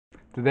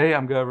Today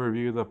I'm going to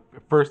review the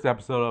first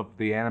episode of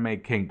the anime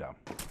Kingdom.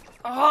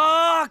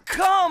 Ah,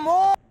 come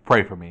on!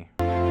 Pray for me.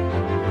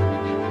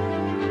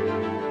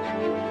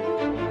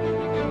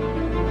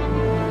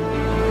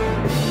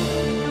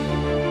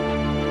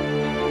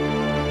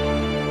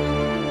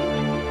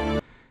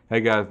 Hey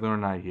guys,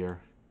 Lunar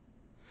here.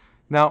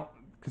 Now,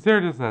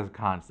 consider this as a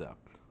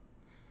concept.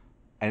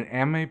 An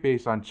anime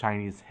based on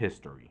Chinese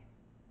history.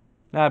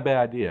 Not a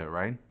bad idea,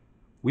 right?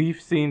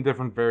 We've seen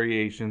different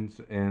variations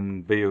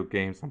in video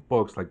games and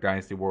books like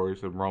Dynasty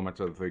Warriors and Romance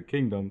of the Three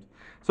Kingdoms,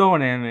 so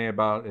an anime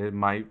about it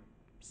might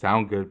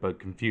sound good but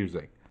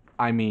confusing.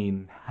 I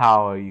mean,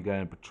 how are you going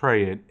to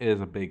portray it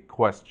is a big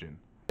question.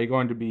 Are you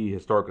going to be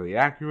historically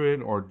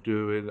accurate or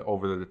do it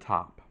over the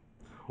top?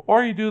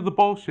 Or you do the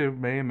bullshit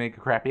and make a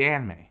crappy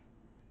anime?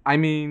 I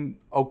mean,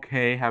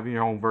 okay, having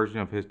your own version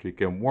of history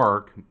can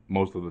work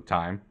most of the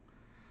time,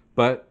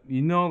 but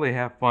you know they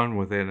have fun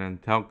with it and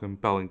tell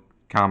compelling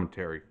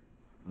commentary.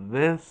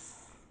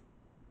 This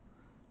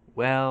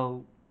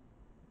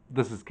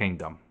is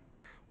Kingdom.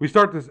 We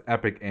start this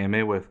epic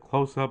anime with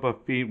close-up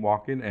of feet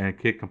walking and a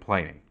kid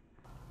complaining.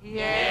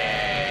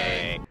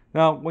 Yay!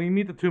 Now, when you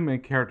meet the two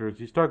main characters,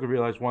 you start to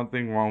realize one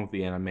thing wrong with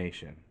the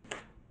animation.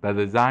 The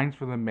designs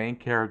for the main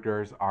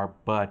characters are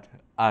but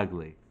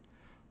ugly.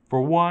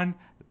 For one,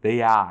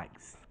 the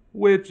eyes,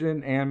 which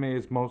in anime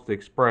is most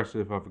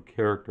expressive of a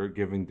character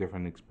giving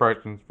different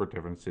expressions for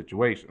different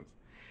situations.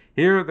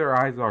 Here, their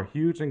eyes are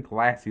huge and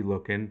classy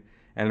looking,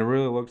 and it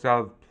really looks out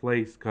of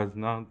place because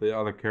none of the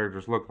other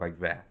characters look like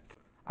that.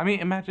 I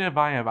mean, imagine if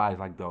I have eyes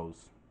like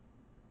those.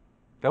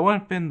 That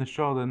wouldn't fit in the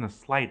show in the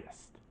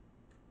slightest.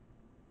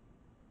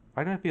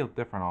 Why do I feel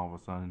different all of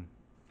a sudden?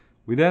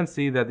 We then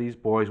see that these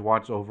boys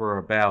watch over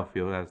a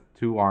battlefield as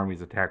two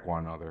armies attack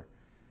one another.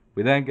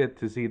 We then get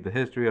to see the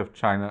history of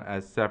China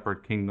as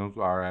separate kingdoms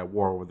are at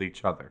war with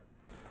each other.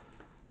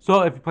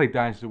 So if you play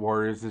Dynasty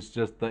Warriors, it's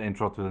just the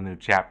intro to the new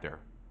chapter.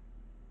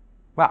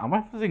 Wow, I'm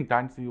referencing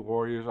Dynasty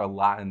Warriors a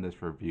lot in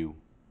this review.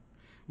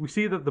 We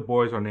see that the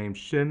boys are named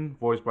Shin,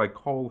 voiced by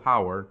Cole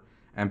Howard,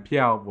 and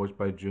Piao, voiced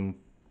by Jun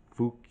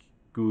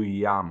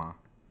Fukuyama,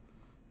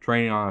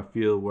 training on a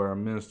field where a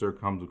minister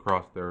comes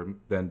across them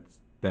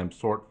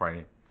sword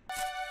fighting.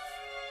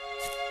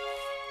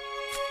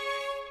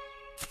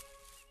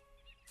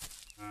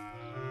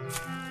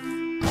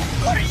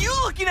 What are you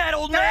looking at,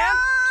 old man?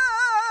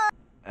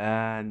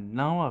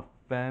 No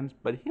offense,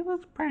 but he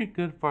looks pretty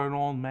good for an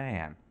old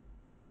man.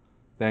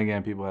 Then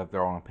again, people have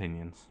their own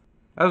opinions.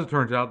 As it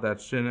turns out,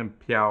 that Shin and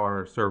Piao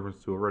are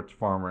servants to a rich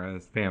farmer and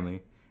his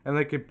family, and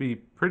they could be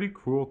pretty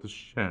cruel to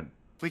Shin.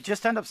 We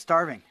just end up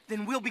starving.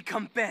 Then we'll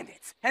become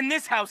bandits, and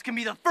this house can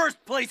be the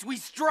first place we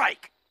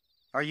strike!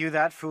 Are you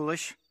that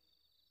foolish?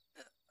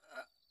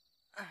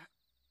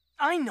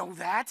 I know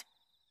that.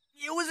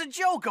 It was a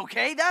joke,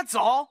 okay? That's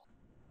all.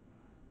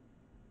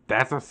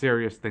 That's a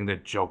serious thing to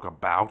joke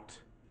about.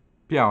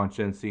 Piao and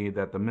Shin see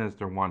that the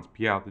minister wants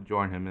Piao to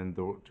join him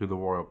to the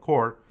royal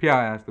court. Piao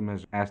asks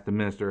the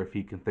minister if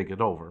he can think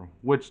it over,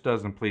 which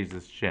doesn't please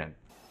Shin.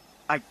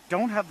 I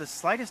don't have the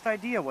slightest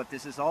idea what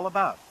this is all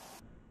about.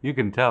 You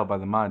can tell by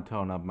the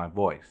monotone of my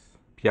voice.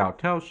 Piao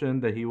tells Shin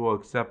that he will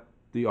accept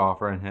the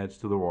offer and heads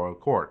to the royal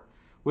court,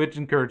 which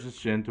encourages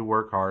Shin to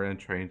work hard and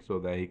train so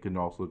that he can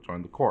also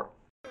join the court.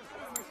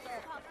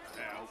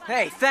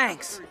 Hey,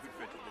 thanks.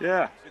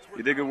 Yeah,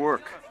 you did good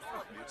work.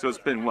 So it's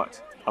been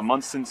what? A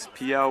month since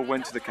Piao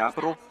went to the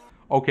capital?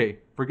 Okay,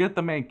 forget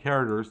the main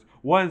characters.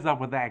 What is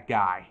up with that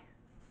guy?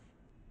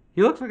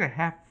 He looks like a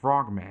half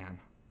frog man.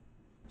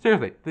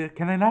 Seriously,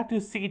 can they not do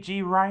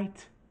CG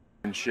right?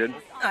 And Shin?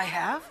 I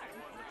have?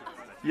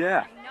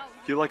 Yeah,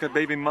 you're like a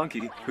baby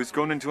monkey who's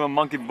grown into a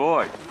monkey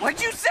boy. What'd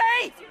you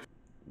say?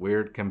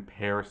 Weird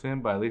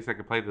comparison, but at least I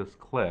can play this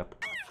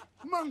clip.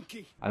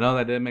 Monkey. I know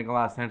that didn't make a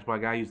lot of sense, but I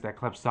gotta use that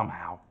clip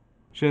somehow.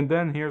 Shin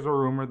then hears a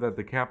rumor that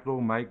the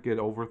capital might get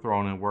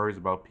overthrown and worries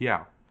about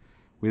Piao.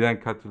 We then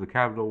cut to the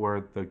capital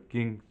where the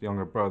king's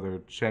younger brother,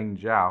 Cheng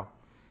Zhao,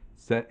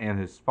 and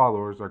his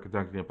followers are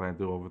conducting a plan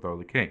to overthrow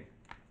the king.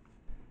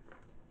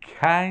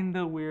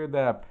 Kinda weird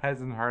that a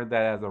peasant heard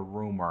that as a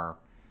rumor.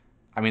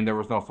 I mean, there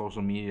was no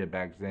social media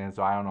back then,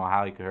 so I don't know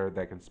how he could have heard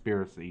that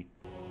conspiracy.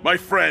 My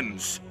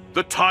friends,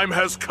 the time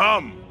has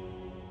come!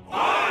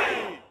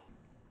 Oi!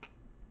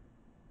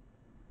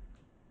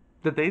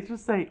 Did they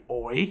just say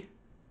oi?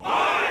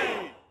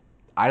 Oi!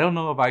 I don't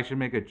know if I should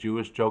make a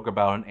Jewish joke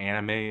about an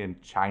anime in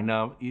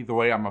China. Either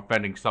way, I'm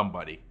offending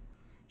somebody.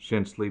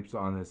 Shin sleeps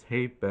on his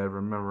hay bed,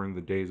 remembering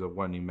the days of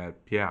when he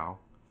met Piao.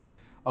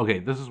 Okay,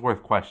 this is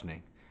worth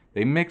questioning.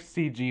 They mixed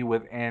CG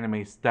with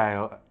anime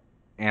style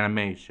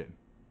animation.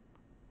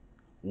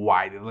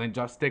 Why didn't they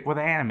just stick with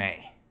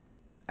anime?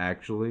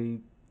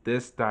 Actually,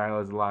 this style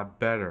is a lot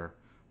better.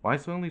 Why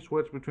suddenly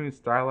switch between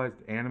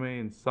stylized anime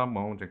in some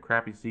moments and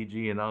crappy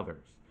CG in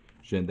others?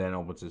 Shin then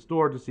opens his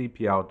door to see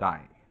Piao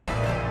dying.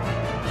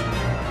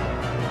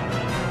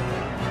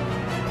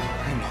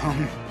 I'm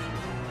home.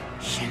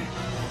 Shin.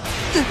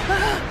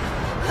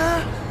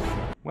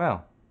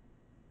 Well,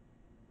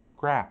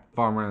 crap.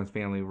 Farmer and his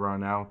family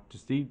run out to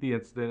see the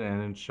incident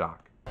and in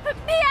shock.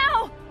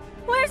 Meow!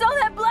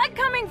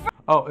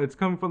 Oh, it's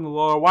coming from the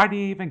Lord. Why do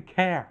you even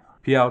care?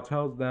 Piao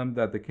tells them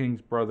that the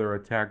king's brother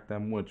attacked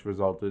them, which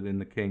resulted in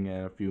the king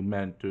and a few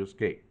men to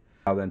escape.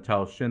 Piao then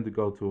tells Shin to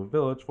go to a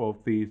village full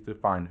of thieves to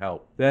find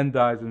help, then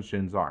dies in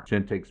Shin's arms.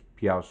 Shin takes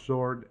Piao's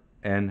sword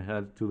and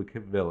heads to the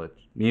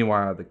village.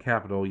 Meanwhile, at the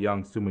capital,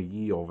 young Suma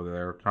Yi over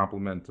there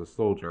compliments a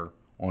soldier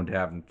only to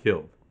have him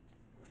killed.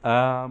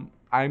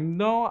 I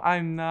know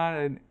I'm not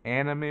an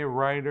anime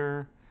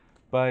writer,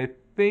 but I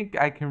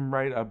think I can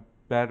write a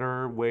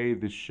better way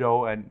to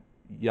show a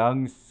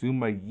young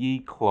Suma Yi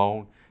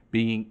clone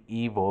being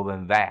evil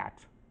than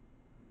that.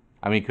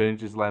 I mean, couldn't you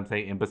just let him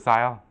say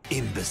imbecile?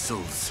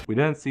 Imbeciles. We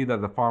then see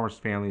that the farmer's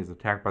family is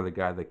attacked by the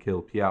guy that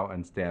killed Piao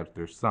and stabs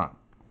their son.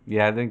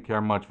 Yeah, I didn't care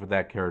much for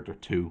that character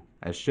too,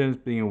 as Shin's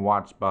being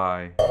watched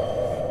by...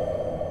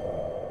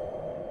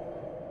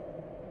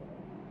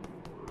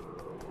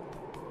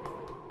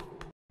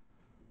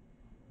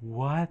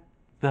 What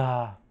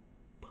the...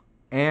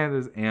 and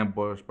is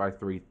ambushed by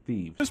 3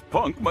 thieves. This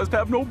punk must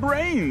have no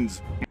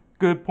brains.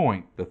 Good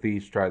point. The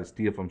thieves try to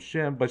steal from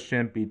Shin, but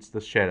Shin beats the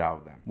shit out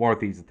of them. More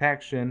thieves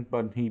attack Shin,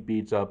 but he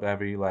beats up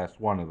every last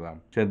one of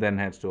them. Shin then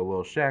heads to a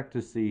little shack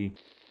to see...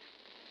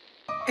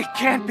 It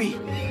can't be.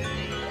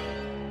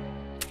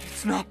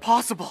 It's not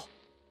possible.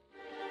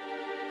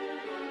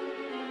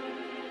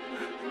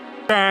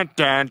 Dun,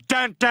 dun,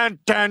 dun, dun,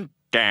 dun,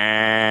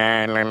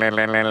 dun.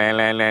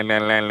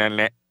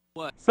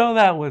 So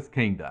that was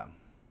Kingdom.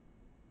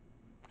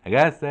 I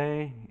gotta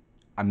say,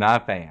 I'm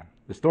not a fan.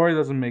 The story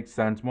doesn't make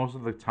sense most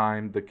of the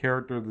time, the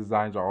character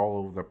designs are all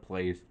over the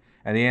place,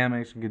 and the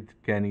animation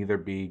can either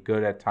be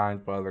good at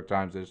times, but other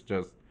times it's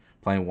just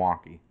plain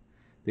wonky.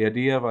 The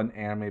idea of an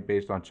anime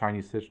based on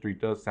Chinese history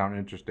does sound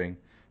interesting,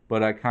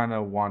 but I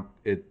kinda want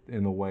it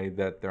in a way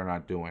that they're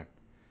not doing.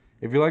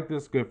 If you like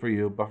this, good for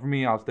you, but for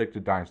me, I'll stick to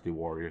Dynasty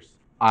Warriors.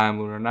 I'm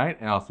Lunar Knight,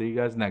 and I'll see you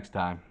guys next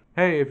time.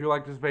 Hey, if you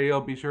like this video,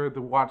 be sure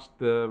to watch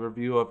the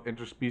review of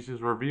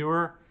Interspecies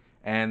Reviewer,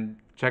 and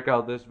check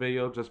out this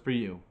video just for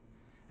you.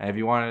 And if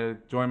you want to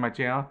join my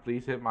channel,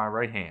 please hit my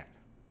right hand.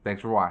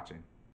 Thanks for watching.